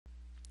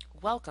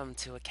Welcome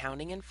to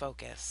Accounting in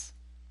Focus.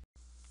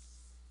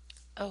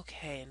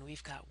 Okay, and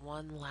we've got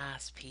one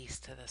last piece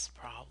to this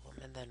problem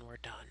and then we're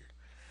done.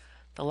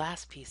 The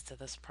last piece to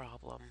this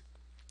problem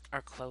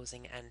are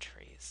closing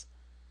entries.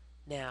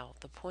 Now,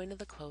 the point of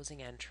the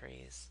closing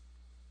entries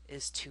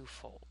is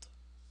twofold.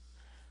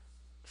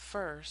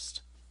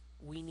 First,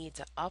 we need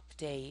to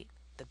update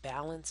the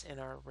balance in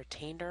our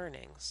retained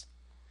earnings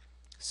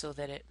so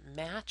that it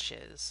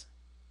matches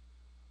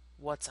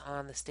what's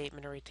on the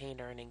statement of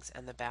retained earnings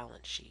and the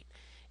balance sheet.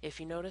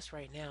 If you notice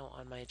right now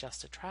on my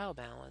adjusted trial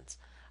balance,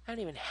 I don't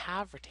even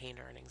have retained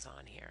earnings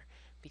on here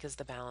because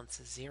the balance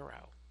is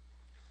zero.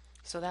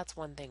 So that's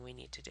one thing we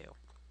need to do.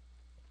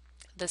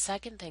 The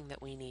second thing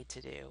that we need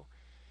to do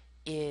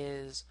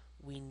is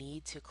we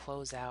need to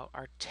close out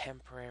our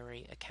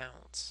temporary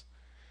accounts.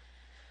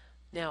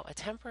 Now, a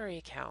temporary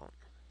account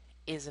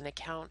is an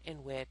account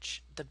in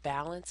which the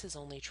balance is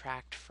only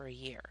tracked for a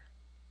year.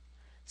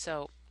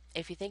 So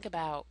if you think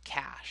about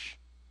cash,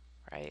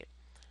 right?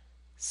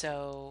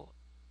 So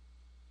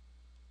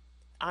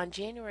on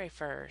January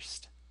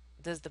 1st,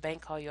 does the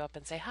bank call you up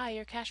and say, "Hi,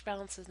 your cash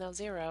balance is now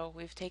zero.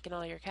 We've taken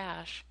all your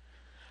cash."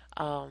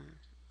 Um,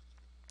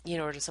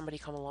 or does somebody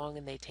come along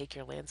and they take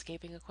your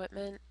landscaping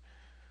equipment?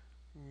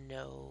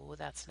 No,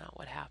 that's not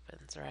what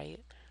happens, right?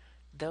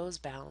 Those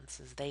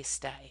balances, they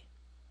stay.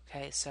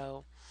 Okay,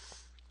 so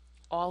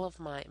all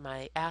of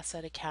my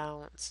asset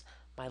accounts,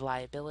 my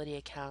liability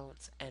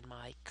accounts, and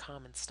my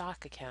common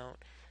stock account,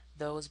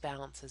 those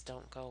balances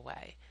don't go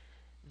away.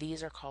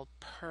 These are called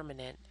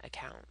permanent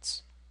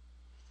accounts.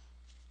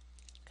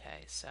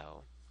 Okay,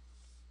 so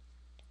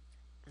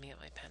let me get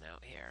my pen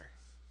out here.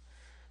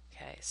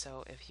 Okay,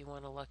 so if you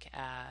want to look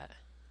at,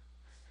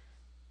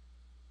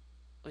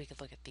 we could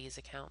look at these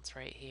accounts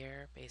right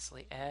here.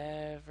 Basically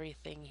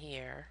everything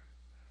here,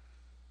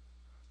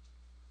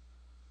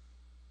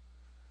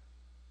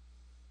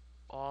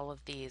 all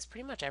of these,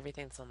 pretty much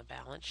everything that's on the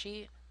balance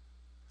sheet.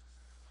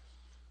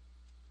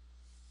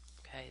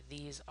 Okay,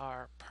 these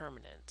are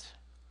permanent.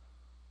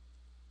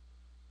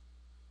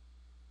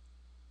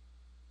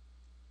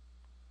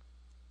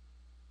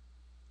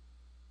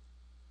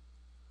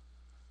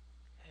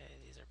 Okay,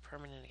 these are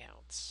permanent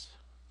accounts.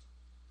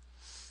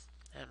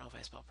 I don't know if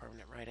I spelled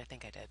permanent right. I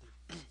think I did.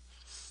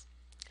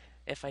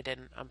 If I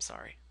didn't, I'm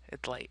sorry.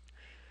 It's late.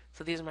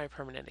 So these are my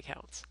permanent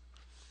accounts.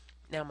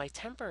 Now my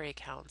temporary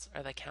accounts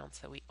are the accounts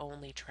that we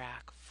only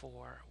track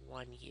for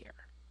 1 year.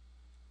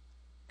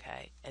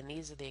 Okay, and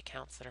these are the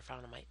accounts that are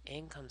found on my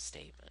income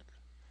statement.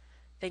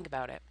 Think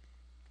about it.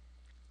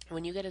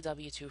 When you get a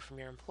W-2 from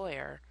your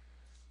employer,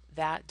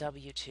 that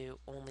W-2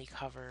 only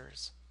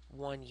covers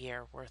 1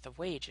 year worth of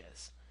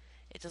wages.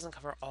 It doesn't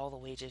cover all the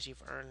wages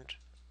you've earned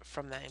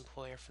from that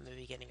employer from the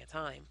beginning of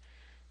time.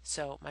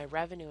 So my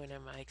revenue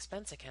and my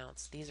expense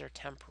accounts, these are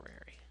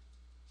temporary.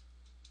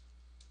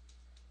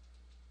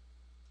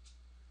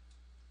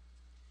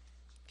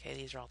 Okay,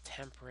 these are all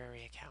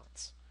temporary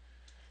accounts.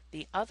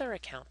 The other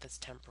account that's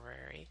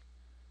temporary,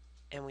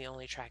 and we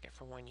only track it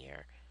for 1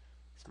 year,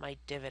 is my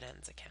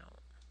dividends account.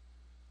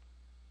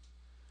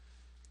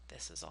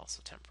 This is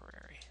also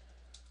temporary.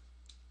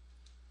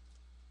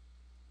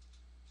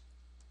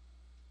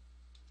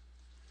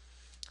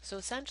 So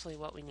essentially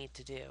what we need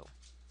to do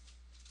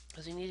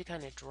is we need to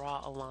kind of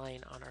draw a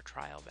line on our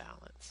trial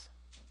balance.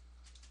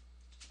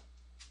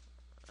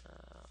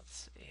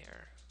 Let's see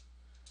here.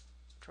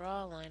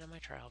 Draw a line on my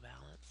trial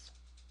balance.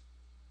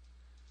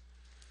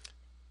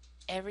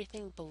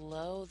 Everything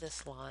below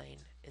this line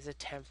is a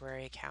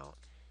temporary account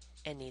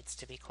and needs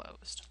to be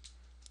closed.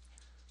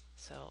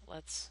 So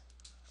let's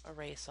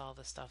erase all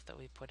the stuff that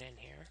we put in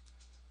here.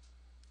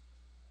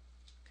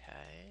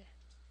 Okay.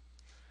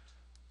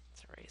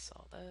 Let's erase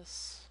all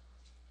this.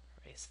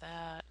 Erase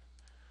that.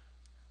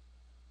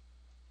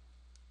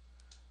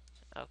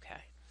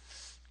 Okay.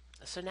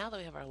 So now that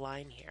we have our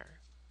line here,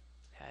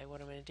 okay,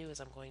 what I'm going to do is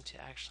I'm going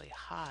to actually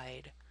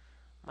hide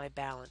my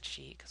balance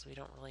sheet because we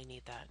don't really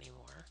need that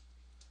anymore.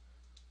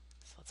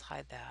 So let's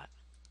hide that.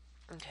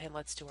 Okay,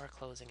 let's do our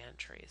closing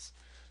entries.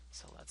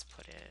 So let's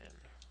put in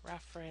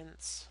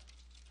reference,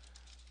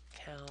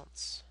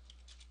 accounts,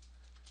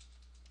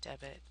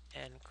 debit,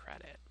 and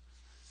credit.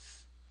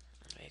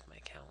 Make my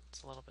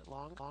accounts a little bit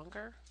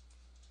longer.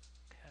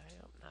 Okay,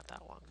 oh, not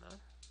that long though.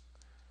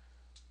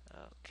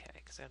 Okay,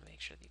 because I gotta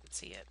make sure that you can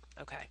see it.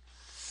 Okay.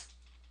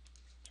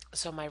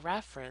 So my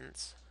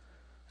reference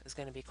is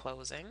going to be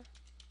closing.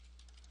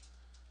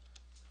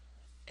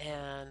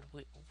 And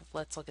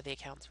let's look at the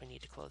accounts we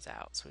need to close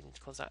out. So we need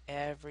to close out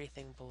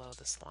everything below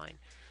this line.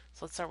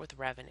 So let's start with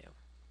revenue.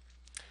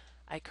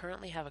 I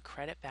currently have a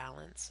credit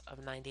balance of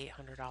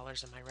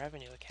 $9,800 in my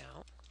revenue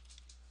account.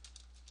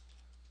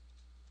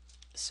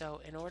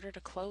 So in order to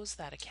close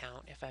that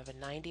account, if I have a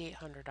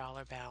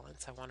 $9,800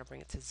 balance, I want to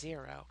bring it to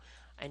zero,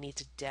 I need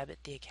to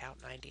debit the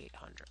account $9,800.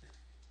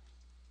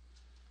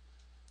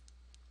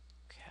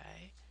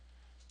 Okay.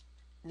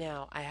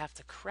 Now I have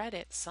to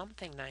credit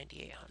something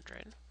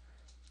 $9,800.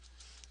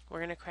 We're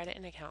going to credit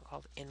an account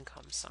called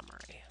income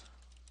summary.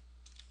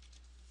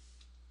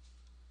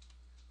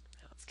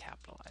 Now let's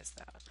capitalize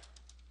that.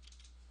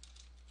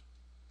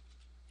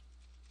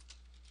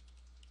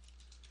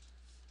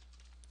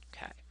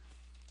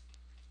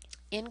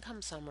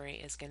 Income summary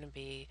is going to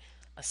be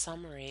a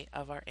summary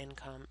of our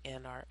income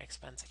and our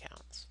expense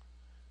accounts.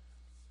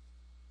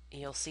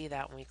 You'll see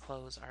that when we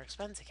close our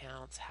expense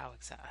accounts, how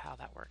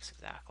that works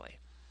exactly.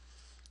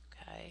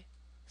 Okay,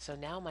 so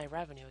now my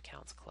revenue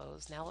account's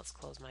closed. Now let's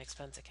close my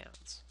expense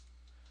accounts.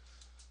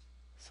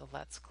 So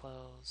let's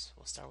close,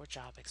 we'll start with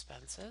job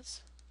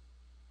expenses,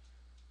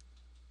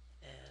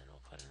 and we'll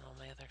put in all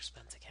my other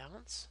expense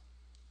accounts.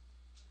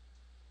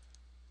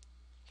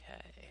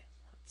 Okay,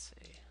 let's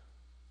see.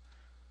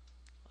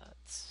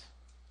 Let's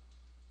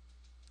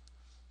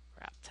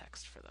wrap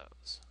text for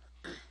those.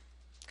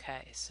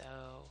 Okay,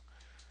 so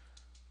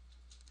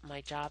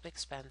my job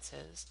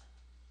expenses,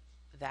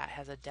 that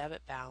has a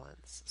debit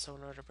balance. So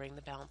in order to bring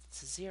the balance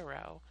to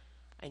zero,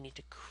 I need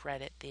to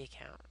credit the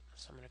account.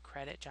 So I'm going to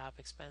credit job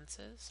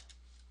expenses,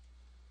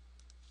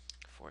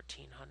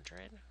 1,400.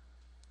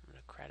 I'm going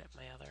to credit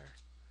my other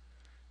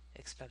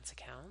expense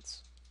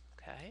accounts.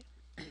 Okay.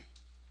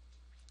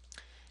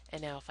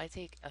 And now if I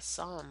take a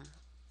sum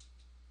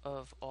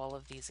of all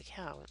of these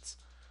accounts,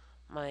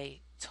 my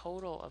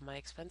total of my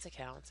expense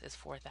accounts is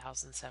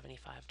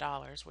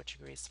 $4,075, which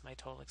agrees to my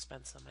total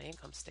expense on my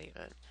income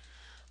statement.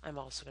 I'm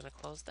also going to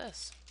close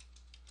this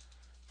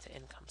to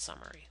income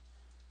summary.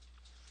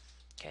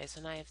 Okay,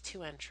 so now I have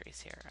two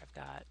entries here. I've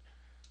got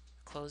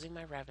closing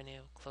my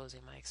revenue,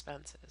 closing my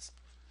expenses.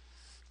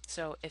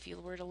 So if you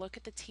were to look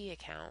at the T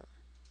account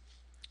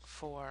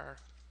for,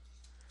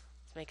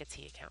 let's make a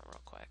T account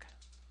real quick.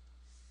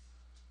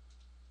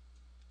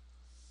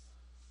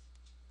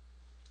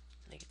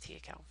 Make a T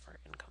account for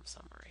income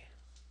summary.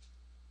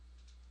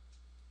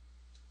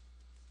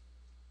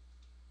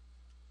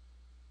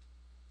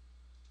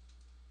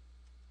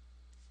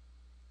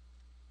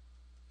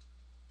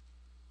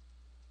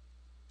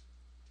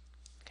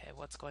 Okay,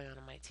 what's going on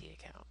in my T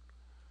account?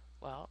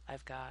 Well,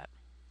 I've got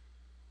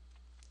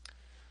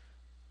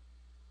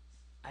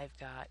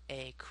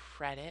a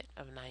credit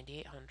of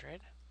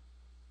 9,800.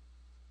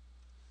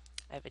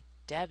 I have a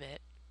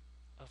debit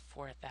of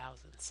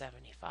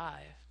 4,075.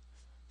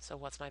 So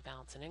what's my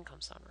balance in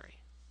income summary?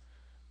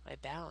 My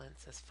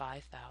balance is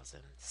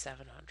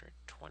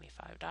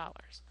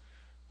 $5,725,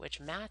 which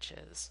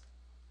matches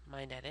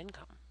my net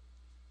income.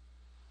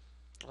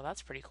 Well,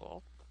 that's pretty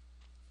cool.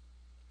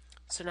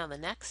 So now the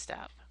next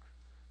step,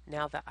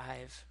 now that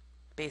I've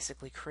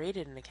basically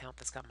created an account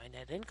that's got my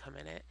net income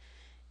in it,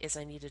 is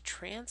I need to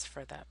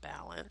transfer that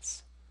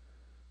balance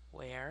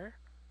where?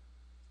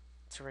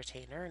 To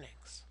retained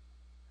earnings.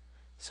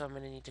 So I'm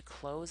going to need to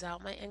close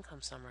out my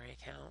income summary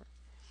account.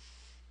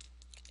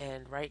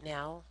 And right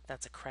now,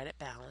 that's a credit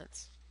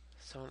balance.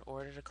 So in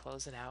order to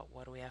close it out,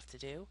 what do we have to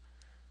do?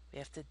 We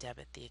have to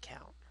debit the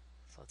account.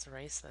 So let's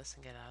erase this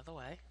and get out of the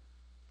way.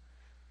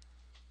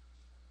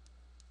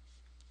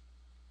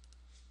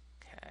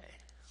 Okay.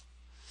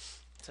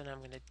 So now I'm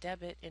going to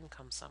debit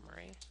income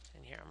summary.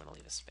 And here I'm going to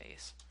leave a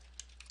space.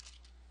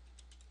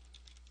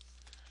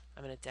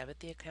 I'm going to debit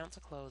the account to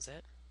close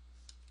it.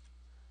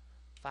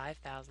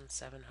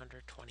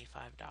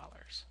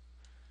 $5,725.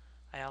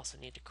 I also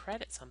need to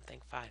credit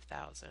something,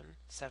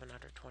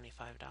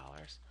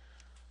 $5,725.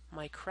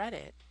 My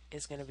credit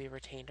is going to be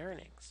retained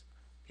earnings.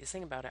 Because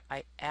think about it,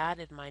 I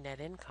added my net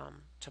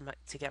income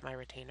to get my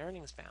retained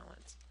earnings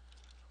balance.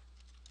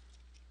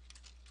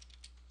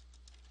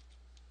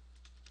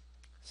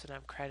 So now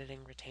I'm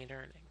crediting retained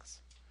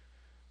earnings.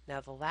 Now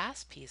the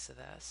last piece of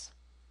this,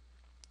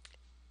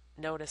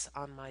 notice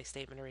on my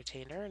statement of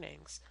retained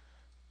earnings,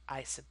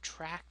 I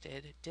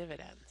subtracted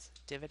dividends.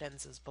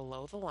 Dividends is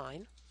below the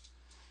line.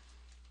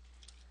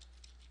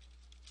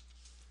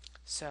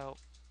 So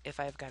if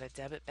I've got a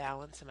debit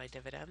balance in my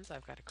dividends,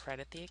 I've got to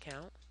credit the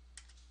account.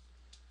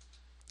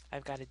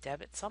 I've got to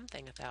debit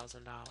something,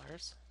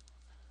 $1,000.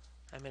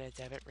 I'm going to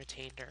debit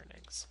retained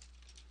earnings.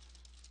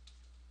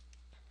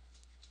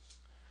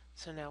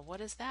 So now what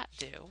does that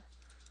do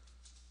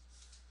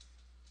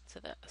to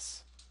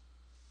this?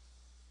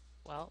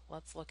 Well,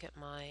 let's look at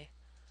my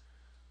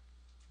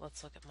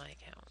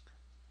account.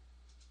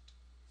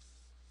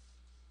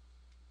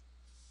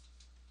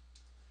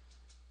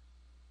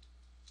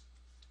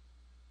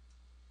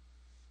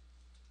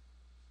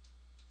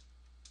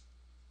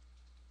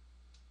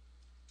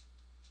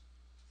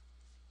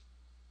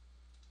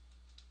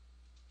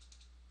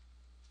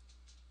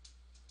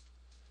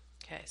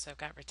 Okay, so I've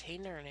got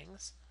retained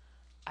earnings.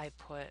 I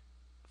put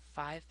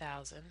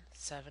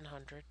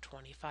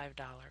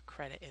 $5,725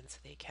 credit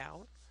into the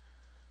account.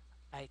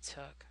 I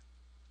took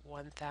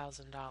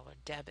 $1,000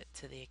 debit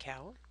to the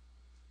account.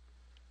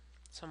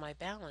 So my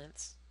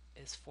balance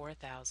is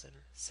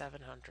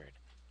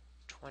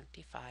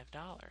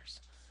 $4,725,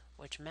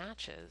 which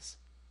matches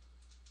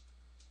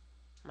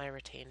my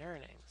retained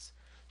earnings.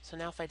 So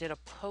now if I did a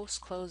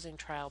post-closing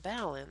trial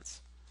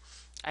balance,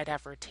 I'd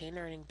have a retained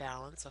earning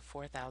balance of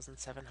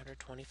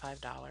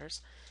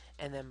 $4,725,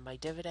 and then my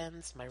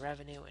dividends, my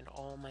revenue, and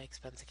all my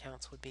expense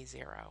accounts would be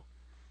zero.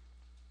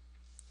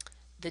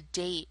 The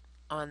date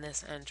on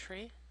this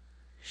entry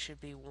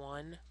should be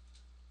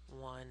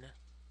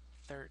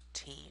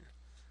 1/1/13.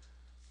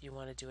 You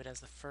want to do it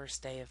as the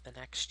first day of the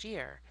next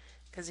year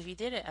Because if you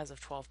did it as of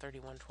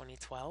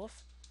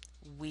 12/31/2012,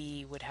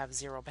 we would have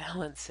zero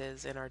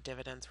balances in our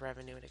dividends,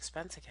 revenue, and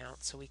expense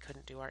account, so we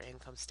couldn't do our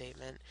income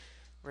statement,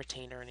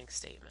 retained earnings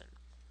statement.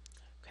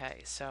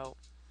 Okay, so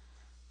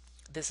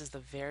this is the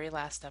very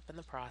last step in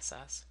the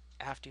process.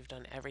 After you've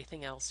done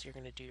everything else, you're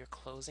going to do your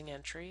closing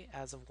entry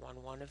as of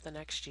 1/1 of the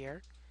next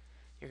year.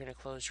 You're going to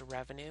close your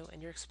revenue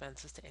and your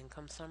expenses to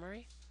income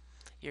summary.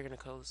 You're going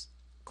to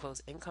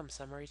close income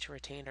summary to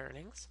retained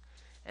earnings,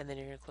 and then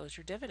you're going to close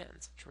your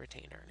dividends to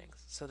retained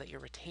earnings, so that your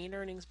retained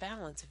earnings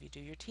balance, if you do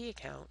your T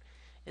account,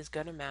 is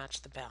going to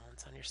match the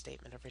balance on your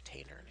statement of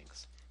retained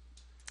earnings.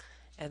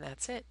 And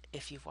that's it.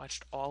 If you've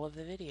watched all of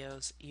the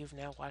videos, you've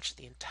now watched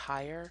the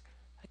entire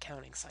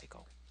accounting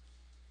cycle.